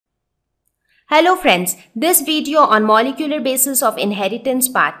Hello friends, this video on molecular basis of inheritance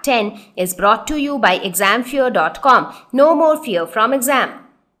part 10 is brought to you by examfear.com. No more fear from exam.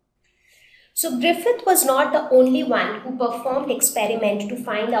 So Griffith was not the only one who performed experiment to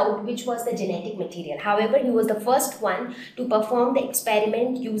find out which was the genetic material. However, he was the first one to perform the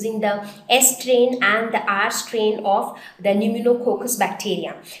experiment using the S strain and the R strain of the pneumococcus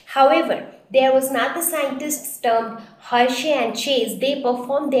bacteria. However, there was another scientist termed Hershey and Chase. They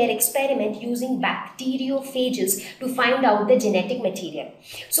performed their experiment using bacteriophages to find out the genetic material.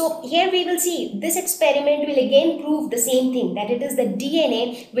 So here we will see this experiment will again prove the same thing, that it is the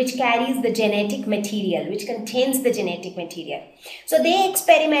DNA which carries the genetic material, which contains the genetic material. So they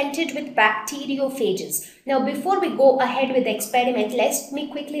experimented with bacteriophages. Now before we go ahead with the experiment, let me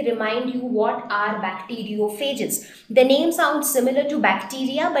quickly remind you what are bacteriophages. The name sounds similar to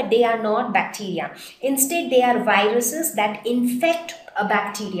bacteria, but they are not bacteria. Instead, they are viruses that infect a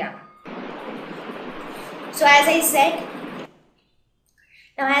bacteria. So as I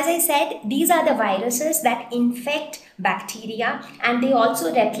said, these are the viruses that infect bacteria and they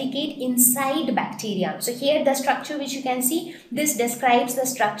also replicate inside bacteria. So here the structure which you can see, this describes the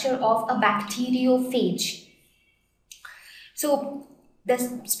structure of a bacteriophage. So the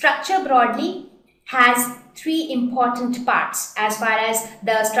structure broadly has three important parts as far as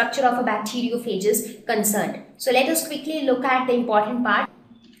the structure of a bacteriophage is concerned. So let us quickly look at the important part.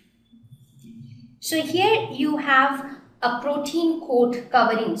 So here you have a protein coat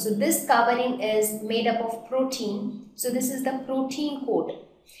covering. So this covering is made up of protein. So this is the protein coat.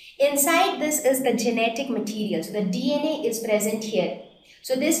 Inside this is the genetic material. So the DNA is present here.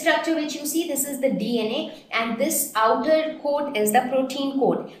 So this structure which you see, this is the DNA and this outer coat is the protein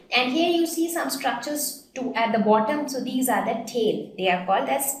coat. And here you see some structures too at the bottom. So these are the tail. They are called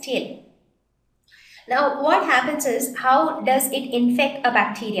as tail. Now what happens is, how does it infect a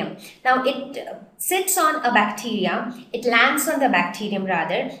bacterium? Now it sits on a bacteria, it lands on the bacterium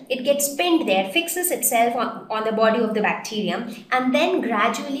rather, it gets pinned there, fixes itself on the body of the bacterium, and then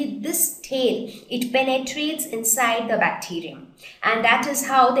gradually this tail, it penetrates inside the bacterium. And that is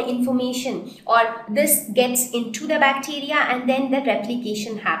how the information or this gets into the bacteria and then the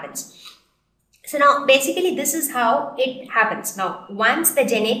replication happens. So now basically this is how it happens. Now once the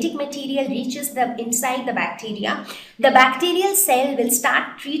genetic material reaches the inside the bacterial cell will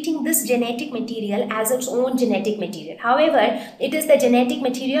start treating this genetic material as its own genetic material. However, it is the genetic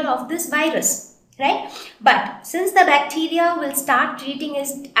material of this virus. Right? But since the bacteria will start treating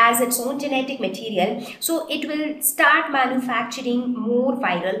it as its own genetic material, so it will start manufacturing more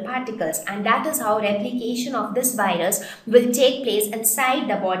viral particles, and that is how replication of this virus will take place inside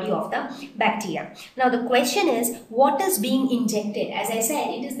the body of the bacteria. Now the question is, what is being injected? As I said,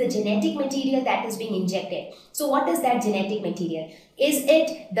 it is the genetic material that is being injected. So what is that genetic material? Is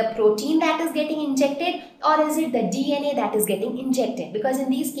it the protein that is getting injected or is it the DNA that is getting injected? Because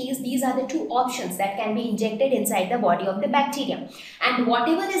in these cases, these are the two options that can be injected inside the body of the bacterium. And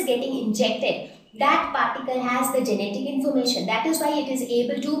whatever is getting injected, that particle has the genetic information. That is why it is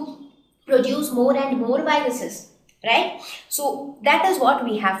able to produce more and more viruses. Right? So that is what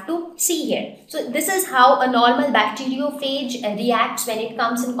we have to see here. So this is how a normal bacteriophage reacts when it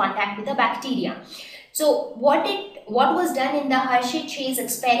comes in contact with a bacteria. So what was done in the Hershey Chase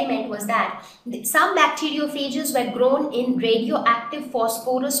experiment was that some bacteriophages were grown in radioactive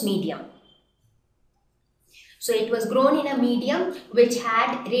phosphorus medium. So it was grown in a medium which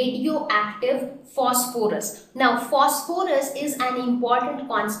had radioactive phosphorus. Now phosphorus is an important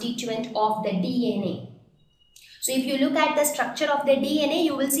constituent of the DNA. So if you look at the structure of the DNA,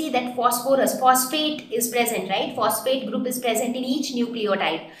 you will see that phosphate is present, right? Phosphate group is present in each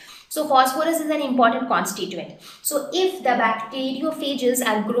nucleotide. So phosphorus is an important constituent. So if the bacteriophages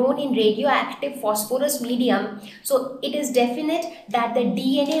are grown in radioactive phosphorus medium, so it is definite that the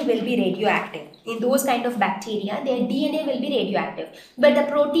DNA will be radioactive. In those kind of bacteria, their DNA will be radioactive. But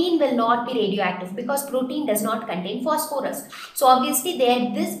the protein will not be radioactive because protein does not contain phosphorus. So obviously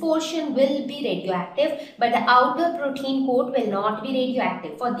this portion will be radioactive, but the outer protein coat will not be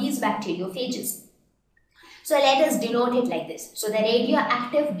radioactive for these bacteriophages. So let us denote it like this. So the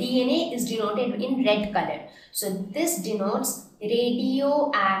radioactive DNA is denoted in red color. So this denotes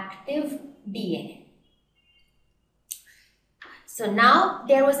radioactive DNA. So now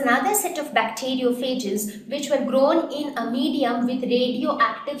there was another set of bacteriophages which were grown in a medium with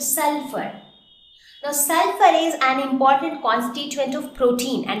radioactive sulfur. Now sulfur is an important constituent of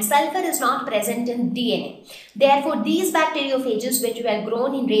protein and sulfur is not present in DNA. Therefore these bacteriophages which were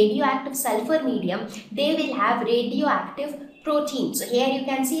grown in radioactive sulfur medium, they will have radioactive protein. So here you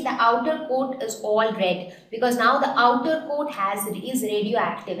can see the outer coat is all red because now the outer coat is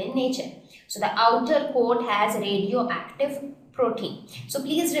radioactive in nature. So the outer coat has radioactive protein. So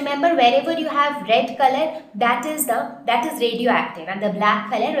please remember, wherever you have red color, that is radioactive, and the black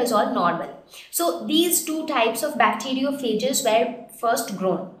color is all normal. So these two types of bacteriophages were first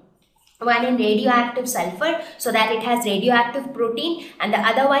grown. One in radioactive sulfur, so that it has radioactive protein, and the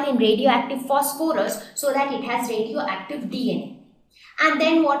other one in radioactive phosphorus, so that it has radioactive DNA. And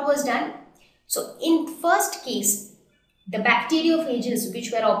then what was done? So in first case, the bacteriophages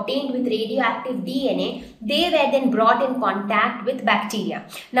which were obtained with radioactive DNA, they were then brought in contact with bacteria.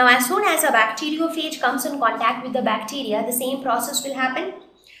 Now as soon as a bacteriophage comes in contact with the bacteria, the same process will happen.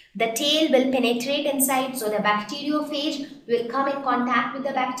 The tail will penetrate inside, so the bacteriophage will come in contact with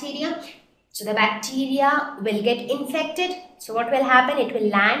the bacteria. So the bacteria will get infected. So what will happen? It will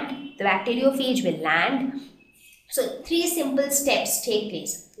land. The bacteriophage will land. So three simple steps take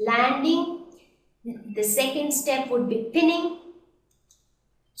place. Landing. The second step would be pinning.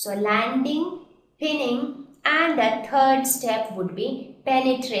 So landing, pinning, and the third step would be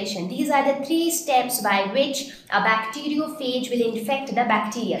penetration. These are the three steps by which a bacteriophage will infect the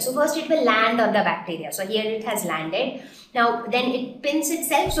bacteria. So first it will land on the bacteria. So here it has landed. Now then it pins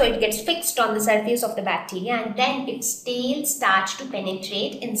itself, so it gets fixed on the surface of the bacteria, and then its tail starts to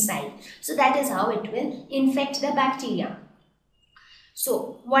penetrate inside. So that is how it will infect the bacteria.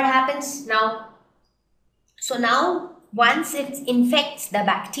 So what happens now? So now once it infects the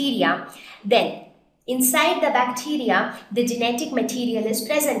bacteria, then inside the bacteria, the genetic material is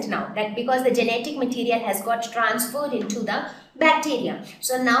present now. That because the genetic material has got transferred into the bacteria.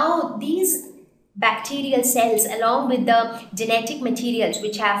 So now these bacterial cells, along with the genetic materials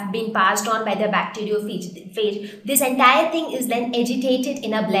which have been passed on by the bacteriophage, this entire thing is then agitated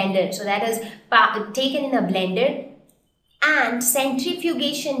in a blender. So that is taken in a blender, and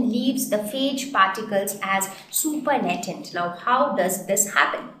centrifugation leaves the phage particles as supernatant. Now how does this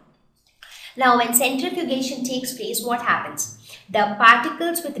happen? Now when centrifugation takes place, what happens? The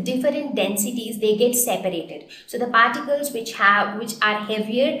particles with different densities, they get separated. So the particles which are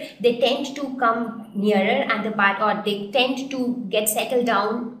heavier, they tend to come nearer, and they tend to get settled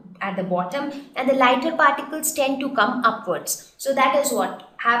down at the bottom, and the lighter particles tend to come upwards. So that is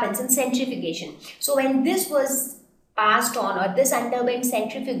what happens in centrifugation. So when this was passed on, or this underwent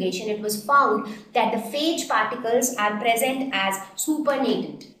centrifugation, it was found that the phage particles are present as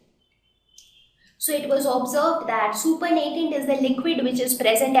supernatant. So it was observed that supernatant is the liquid which is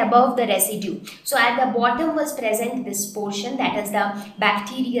present above the residue. So at the bottom was present this portion, that is the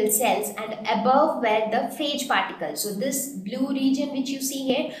bacterial cells, and above were the phage particles. So this blue region which you see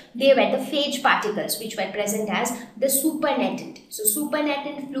here, they were the phage particles which were present as the supernatant. So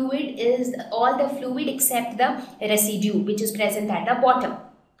supernatant fluid is all the fluid except the residue which is present at the bottom.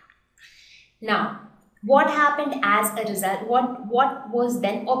 Now, what happened as a result? What was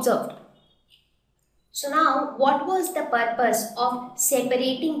then observed? So now, what was the purpose of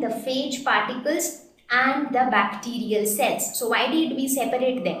separating the phage particles and the bacterial cells? So why did we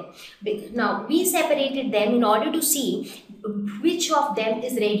separate them? Now, we separated them in order to see which of them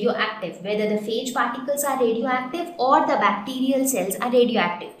is radioactive, whether the phage particles are radioactive or the bacterial cells are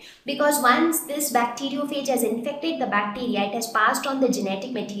radioactive. Because once this bacteriophage has infected the bacteria, it has passed on the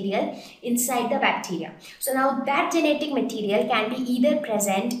genetic material inside the bacteria. So now that genetic material can be either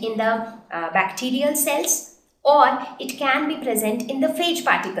present in the bacterial cells, or it can be present in the phage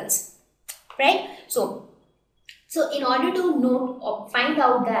particles, right? So in order to note or find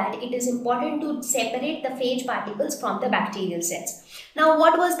out that, it is important to separate the phage particles from the bacterial cells. Now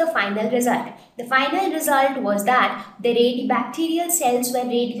what was the final result? The final result was that the bacterial cells were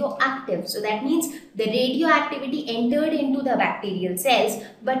radioactive. So that means the radioactivity entered into the bacterial cells,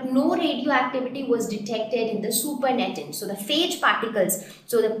 but no radioactivity was detected in the supernatant. So the phage particles,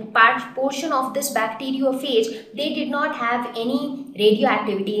 so the portion of this bacteriophage, they did not have any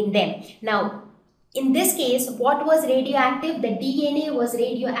radioactivity in them. Now in this case, what was radioactive? The DNA was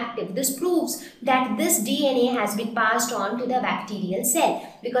radioactive. This proves that this DNA has been passed on to the bacterial cell,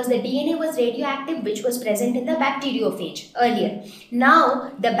 because the DNA was radioactive which was present in the bacteriophage earlier.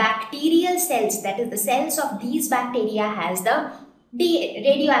 Now the bacterial cells, that is the cells of these bacteria, has the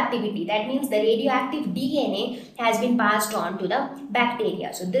radioactivity. That means the radioactive DNA has been passed on to the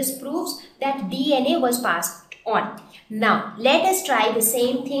bacteria. So this proves that DNA was passed on. Now let us try the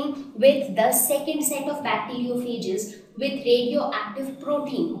same thing with the second set of bacteriophages with radioactive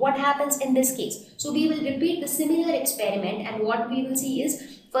protein. What happens in this case? So we will repeat the similar experiment, and what we will see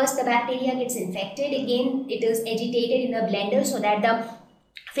is, first the bacteria gets infected. Again, it is agitated in a blender so that the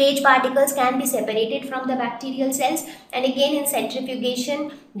phage particles can be separated from the bacterial cells, and again in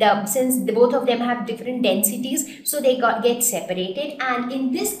centrifugation, since both of them have different densities, so they get separated, and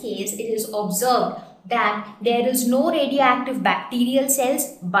in this case it is observed that there is no radioactive bacterial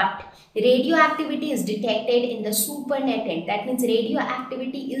cells, but radioactivity is detected in the supernatant. That means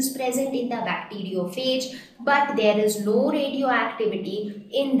radioactivity is present in the bacteriophage, but there is no radioactivity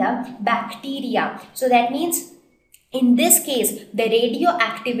in the bacteria. So that means in this case, the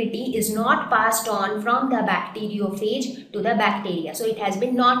radioactivity is not passed on from the bacteriophage to the bacteria. So it has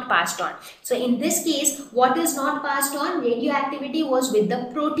been not passed on. So in this case, what is not passed on? Radioactivity was with the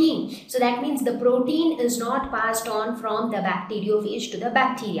protein. So that means the protein is not passed on from the bacteriophage to the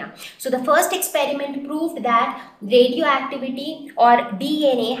bacteria. So the first experiment proved that radioactivity or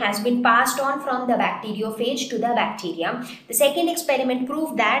DNA has been passed on from the bacteriophage to the bacteria. The second experiment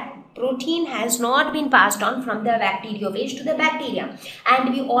proved that protein has not been passed on from the bacteriophage to the bacteria.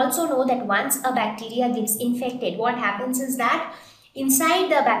 And we also know that once a bacteria gets infected, what happens is that inside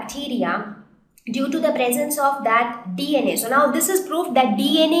the bacteria, due to the presence of that DNA, so now this is proof that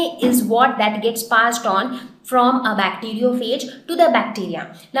DNA is what that gets passed on from a bacteriophage to the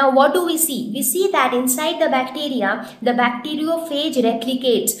bacteria. Now what do we see? We see that inside the bacteria, the bacteriophage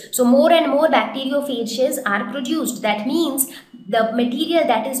replicates. So more and more bacteriophages are produced. That means the material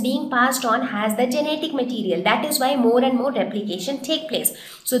that is being passed on has the genetic material. That is why more and more replication take place.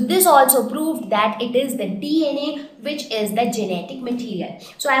 So this also proved that it is the DNA which is the genetic material.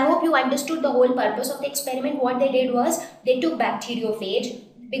 So I hope you understood the whole purpose of the experiment. What they did was they took bacteriophage.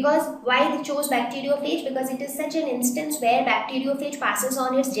 Because why they chose bacteriophage? Because it is such an instance where bacteriophage passes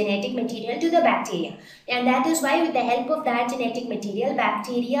on its genetic material to the bacteria. And that is why with the help of that genetic material,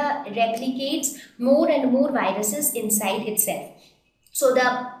 bacteria replicates more and more viruses inside itself. So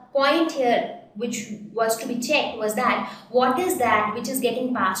the point here which was to be checked was that what is that which is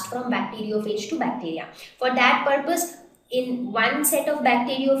getting passed from bacteriophage to bacteria. For that purpose, in one set of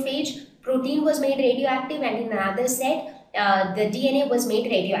bacteriophage, protein was made radioactive, and in another set, the DNA was made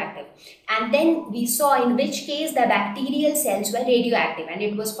radioactive. And then we saw in which case the bacterial cells were radioactive, and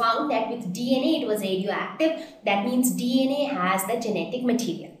it was found that with DNA it was radioactive. That means DNA has the genetic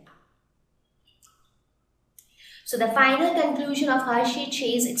material. So the final conclusion of Hershey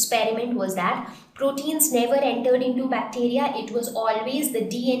Chase experiment was that proteins never entered into bacteria. It was always the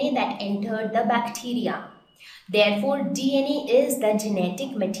DNA that entered the bacteria. Therefore, DNA is the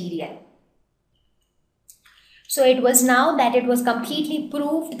genetic material. So it was now that it was completely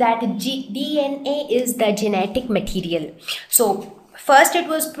proved that DNA is the genetic material. So first it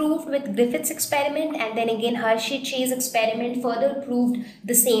was proved with Griffith's experiment, and then again Hershey Chase experiment further proved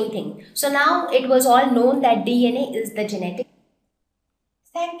the same thing. So now it was all known that DNA is the genetic.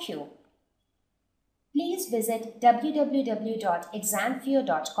 Thank you. Please visit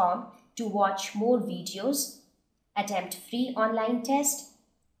www.examfear.com to watch more videos, attempt free online test,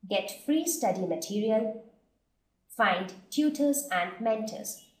 get free study material, find tutors and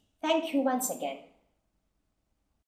mentors. Thank you once again.